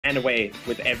ran away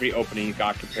with every opening he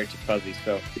got compared to Fuzzy.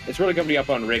 So it's really going to be up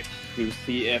on Rikzz to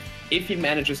see if he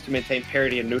manages to maintain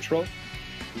parity in neutral,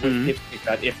 with Pipsqueak,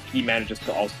 that if he manages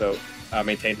to also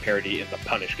maintain parity in the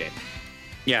punish game.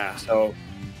 Yeah. So,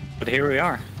 but here we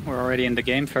are. We're already in the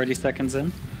game, 30 seconds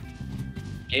in.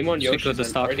 Game on Yoshi with the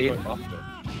stock lead.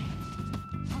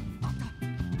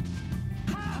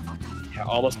 Yeah,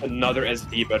 almost another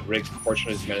SD, but Rikzz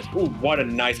fortunately is managed. Ooh, what a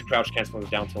nice crouch cancel on the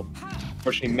down tilt.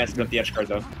 Fortunately messing up the edge guard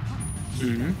though.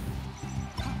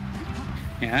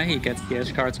 Yeah, he gets the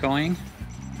edge guards going.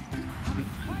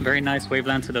 Very nice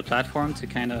waveland to the platform to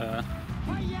kind of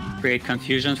create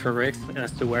confusion for Rikzz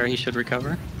as to where he should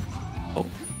recover. Oh.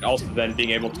 Also then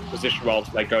being able to position well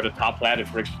to like go to top flat if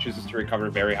Rikzz chooses to recover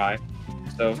very high.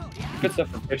 So good stuff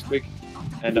from Pipsqueak.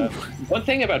 And one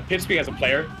thing about Pipsqueak as a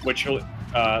player, which you'll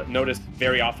notice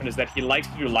very often, is that he likes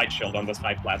to do light shield on the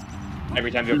side flats every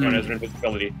time the opponent has an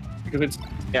invincibility, because it's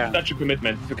such a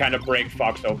commitment to kind of break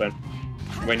Fox open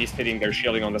when he's sitting there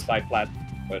shielding on the side flat.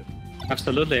 But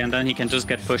absolutely, and then he can just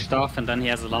get pushed off, and then he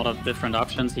has a lot of different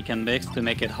options he can mix to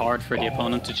make it hard for the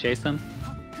opponent to chase him.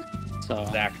 So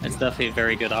it's definitely a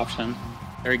very good option.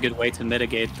 Very good way to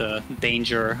mitigate the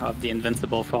danger of the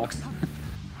invincible Fox.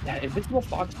 Yeah, invincible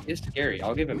Fox is scary.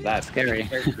 I'll give him that. Scary.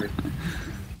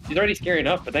 He's already scary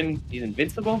enough, but then he's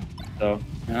invincible. So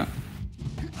yeah.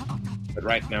 But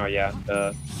right now, yeah,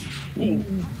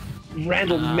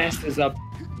 Randall messes up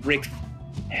Rikzz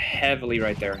heavily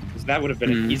right there, because that would have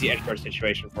been an easy edge guard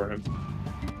situation for him.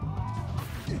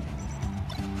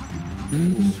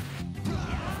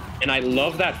 And I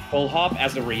love that full hop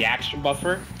as a reaction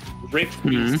buffer. Rikzz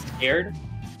being scared,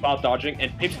 spot dodging,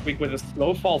 and Pipsqueak with a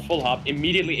slow fall full hop,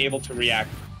 immediately able to react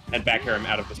and back air him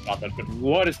out of the spot dodge. But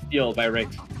what a steal by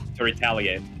Rikzz to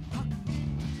retaliate.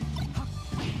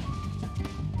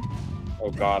 Oh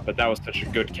god, but that was such a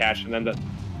good catch. And then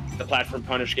the platform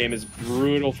punish game is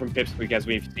brutal from Pipsqueak, as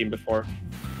we've seen before.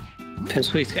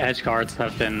 Pipsqueak's edge guards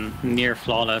have been near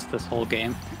flawless this whole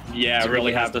game. Yeah,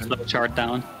 really has the slow chart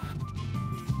down.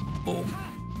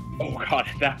 Oh god,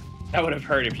 that would have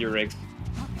hurt if you're Rikzz.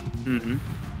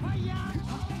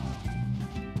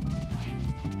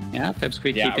 Yeah,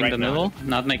 Pipsqueak keeping the middle,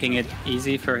 not making it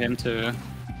easy for him to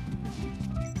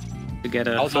get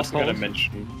a I was also going to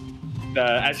mention,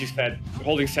 as you said,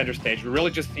 holding center stage. We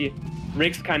really just see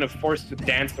Rikzz kind of forced to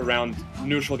dance around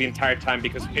neutral the entire time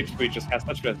because Pipsqueak just has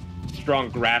such a strong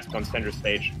grasp on center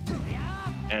stage.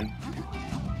 And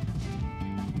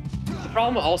the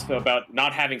problem also about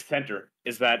not having center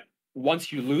is that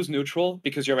once you lose neutral,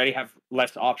 because you already have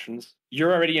less options,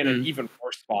 you're already in an even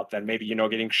worse spot than maybe,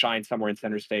 getting shined somewhere in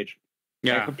center stage.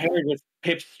 Yeah. And compared with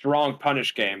Pip's strong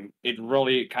punish game, it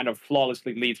really kind of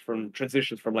flawlessly leads from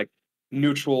transitions from like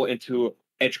neutral into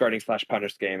edge guarding /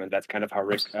 punish game, and that's kind of how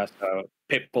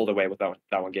Pip pulled away with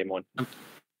that one game one.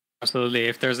 Absolutely.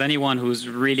 If there's anyone who's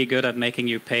really good at making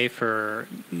you pay for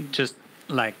just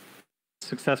like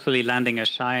successfully landing a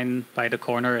shine by the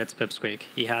corner, it's Pipsqueak.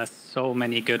 He has so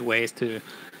many good ways to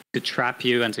trap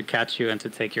you and to catch you and to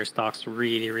take your stocks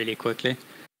really, really quickly.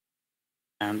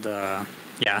 And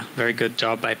yeah, very good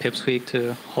job by Pipsqueak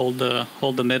to hold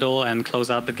the middle and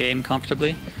close out the game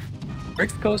comfortably.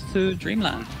 Rikzz goes to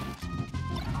Dreamland.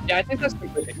 Yeah, I think that's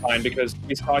completely fine, because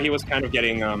we saw he was kind of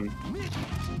getting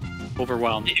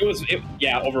overwhelmed.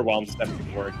 Overwhelmed is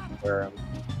definitely the word. Where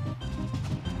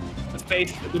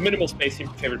the minimal space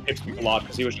seemed to favor Pipsqueak a lot,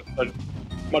 because he was just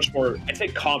much more, I'd say,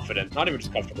 confident, not even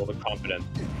just comfortable, but confident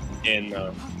in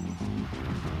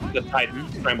the tight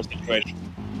scramble situation.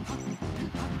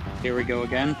 Here we go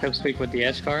again, Pipsqueak with the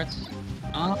edge guards.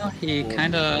 He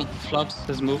kind of flubs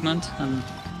his movement,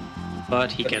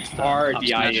 but he gets the hard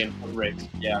DI in from Rikzz.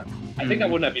 Yeah, I think I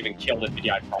wouldn't have even killed it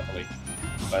DI properly,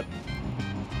 but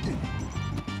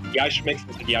DI schmicks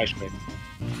is the DI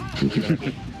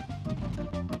schmicks.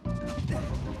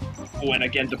 Oh, and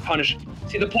again, to punish.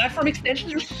 See, the platform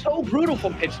extensions are so brutal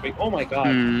from Pipsqueak. Oh my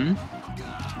god.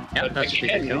 Yeah, that's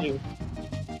again,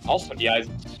 also DI's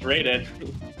straight in.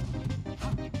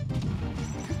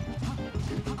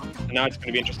 And now it's going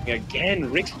to be interesting.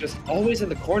 Again, Rikzz just always in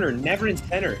the corner, never in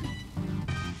center.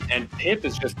 And Pip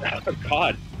is just, oh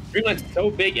god. Dreamland's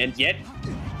so big, and yet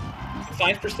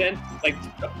 5%, like,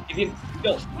 he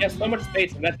has so much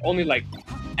space, and that's only like,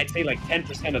 I'd say like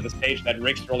 10% of the stage that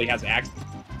Rikzz really has access to.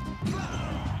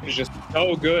 He's just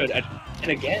so good at, and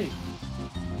again.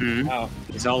 Wow.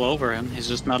 He's all over him. He's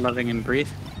just not letting him breathe.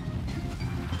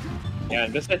 Yeah,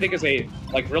 and this I think is a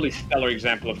really stellar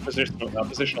example of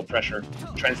positional pressure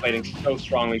translating so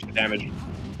strongly to damage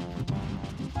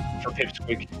for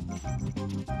Pipsqueak.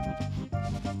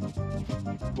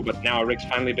 But now Rikzz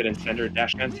finally been in center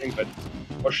dash dancing, but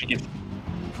or she gets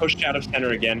pushed out of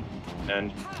center again,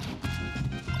 and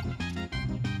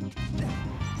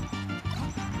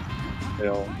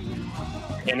still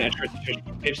again edge guard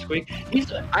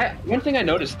Pipsqueak. One thing I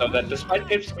noticed though, that despite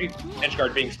Pipsqueak's edge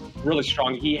guard being really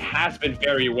strong, he has been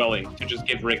very willing to just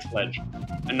give Rikzz ledge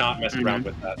and not mess around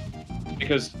with that,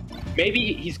 because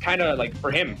maybe he's kind of like,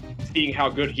 for him, seeing how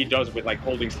good he does with like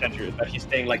holding center, that he's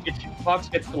saying like, if Fox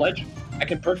gets the ledge, I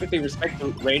can perfectly respect the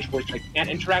range which I can't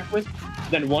interact with.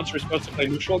 Then once we're supposed to play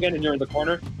neutral again and you're in the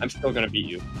corner, I'm still gonna beat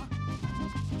you.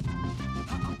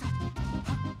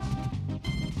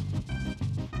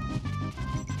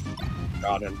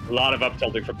 God, and a lot of up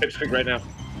tilting from Pipsqueak right now.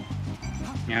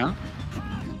 Yeah.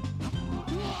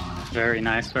 Very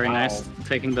nice, very nice.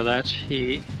 Taking the ledge.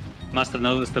 He must have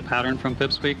noticed the pattern from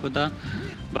Pipsqueak with that,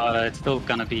 but it's still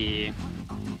gonna be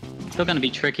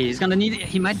tricky. He's gonna need.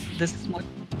 He might. This is what.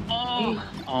 Oh,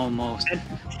 almost. And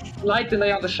slight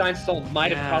delay on the shine stall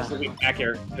might have caused a weak back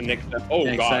air to Nick. Oh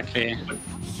exactly. God.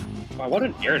 Wow, what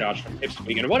an air dodge from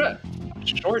Pipsqueak, and what a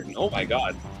short. Oh my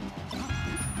God.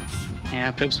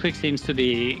 Yeah, Pipsqueak seems to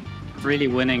be really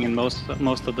winning in most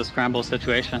of the scramble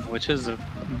situation, which is a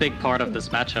big part of this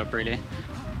matchup, really.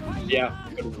 Yeah,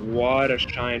 but what a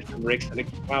shine from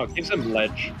Rikzz. Wow, it gives him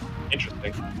ledge.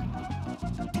 Interesting.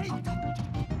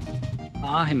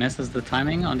 Ah, he misses the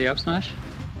timing on the up smash.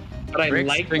 But I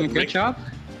like doing a good job.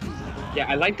 Yeah,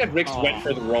 I like that Rikzz went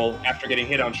for the roll after getting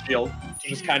hit on shield to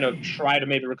just kind of try to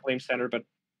maybe reclaim center, but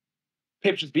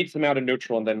Pip just beats him out in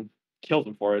neutral and then kills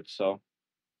him for it, so.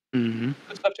 Good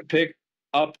stuff to pick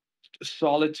up.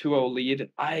 Solid 2-0 lead.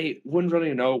 I wouldn't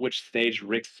really know which stage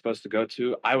Rikzz is supposed to go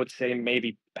to. I would say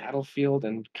maybe Battlefield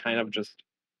and kind of just...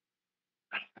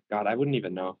 God, I wouldn't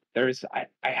even know. I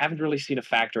haven't really seen a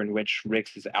factor in which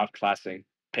Rikzz is outclassing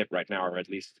Pip right now, or at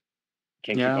least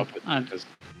can't keep up with it.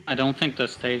 I don't think the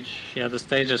stage... Yeah, the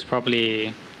stage is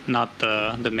probably not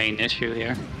the main issue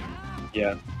here.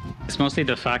 Yeah. It's mostly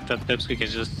the fact that Pipsqueak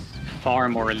is just far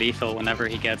more lethal whenever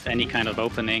he gets any kind of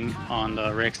opening on the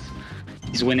Rikzz.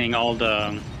 He's winning all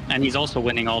the... And he's also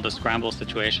winning all the scramble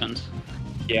situations.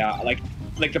 Yeah, like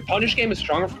the punish game is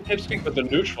stronger from Pipsqueak, but the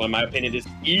neutral, in my opinion, is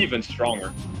even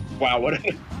stronger. Wow, what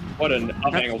an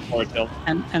up-angle forward tilt.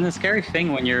 And the scary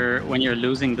thing when you're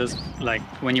losing this, like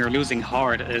when you're losing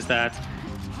hard, is that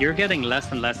you're getting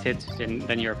less and less hits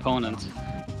than your opponent.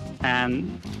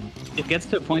 And it gets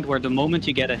to a point where the moment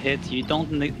you get a hit, you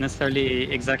don't necessarily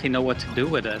exactly know what to do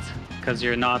with it, because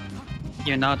you're not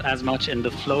as much in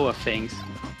the flow of things.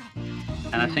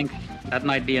 And I think that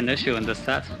might be an issue in this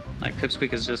set. Like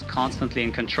Pipsqueak is just constantly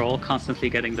in control, constantly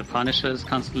getting the punishes,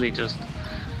 constantly just...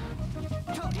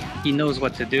 He knows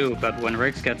what to do, but when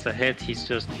Rikzz gets a hit, he's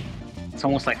just... It's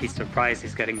almost like he's surprised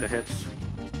he's getting the hit.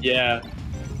 Yeah.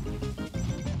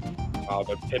 Wow,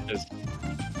 but Pip is...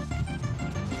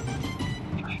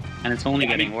 And it's only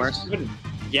getting worse.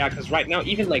 Yeah, because right now,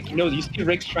 even like, you see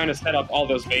Rikzz trying to set up all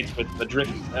those baits with the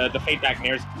drift, the fade back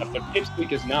nairs and stuff, but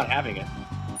Pipsqueak is not having it.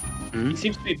 He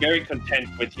seems to be very content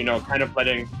with, kind of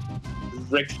letting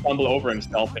Rikzz stumble over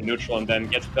himself in neutral and then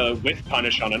gets the whiff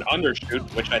punish on an undershoot,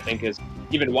 which I think is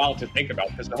even wild to think about,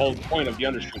 because the whole point of the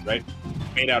undershoot, right?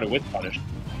 Made out a whiff punish.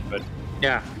 But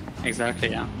yeah, exactly,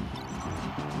 yeah.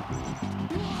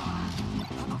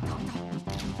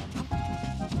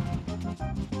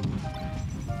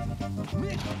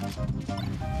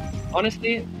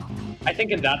 Honestly, I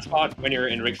think in that spot, when you're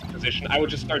in Rikz's position, I would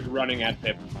just start running at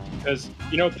Pip. Because,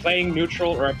 playing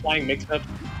neutral or applying mix-up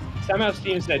somehow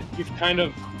seems that you've kind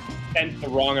of sent the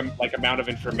wrong amount of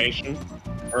information.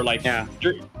 Or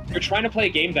you're trying to play a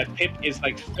game that Pip is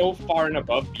so far and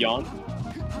above beyond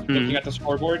looking at the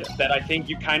scoreboard that I think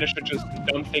you kind of should just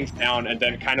dumb things down and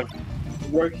then kind of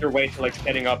work your way to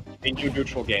setting up a new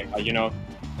neutral game.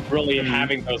 Really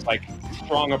having those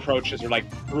strong approaches or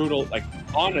brutal,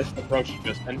 honest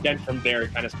approaches, and then from there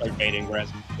kind of start baiting. Whereas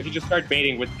if you just start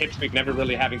baiting with Pipsqueak never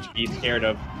really having to be scared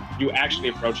of you actually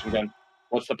approaching them,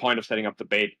 what's the point of setting up the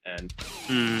bait? And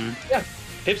yeah,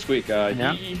 Pipsqueak,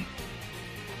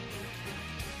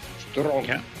 strong.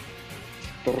 Yeah.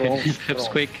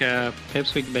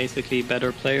 Pipsqueak basically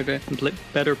better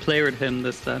playered him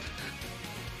this set.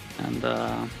 And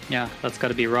yeah, that's got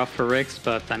to be rough for Rikzz,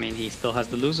 but I mean, he still has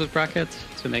the losers bracket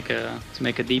to make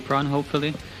a deep run.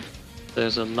 Hopefully,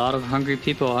 there's a lot of hungry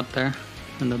people out there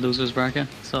in the losers bracket,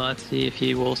 so let's see if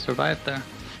he will survive there.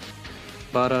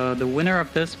 But the winner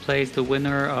of this plays the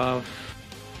winner of,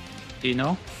 do you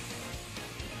know?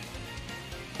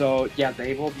 So yeah,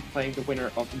 they will be playing the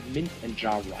winner of Mint and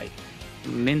Jarride.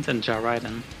 Mint and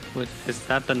Jarride. Is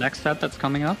that the next set that's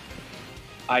coming up?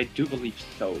 I do believe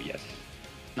so. Yes.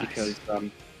 Nice. Because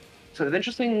so the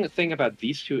interesting thing about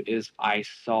these two is I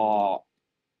saw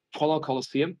Cologne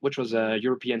Coliseum, which was a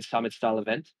European Summit style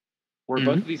event, where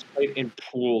both Mhm. of these played in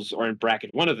pools or in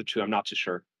bracket, one of the two, I'm not too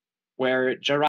sure, where Gerard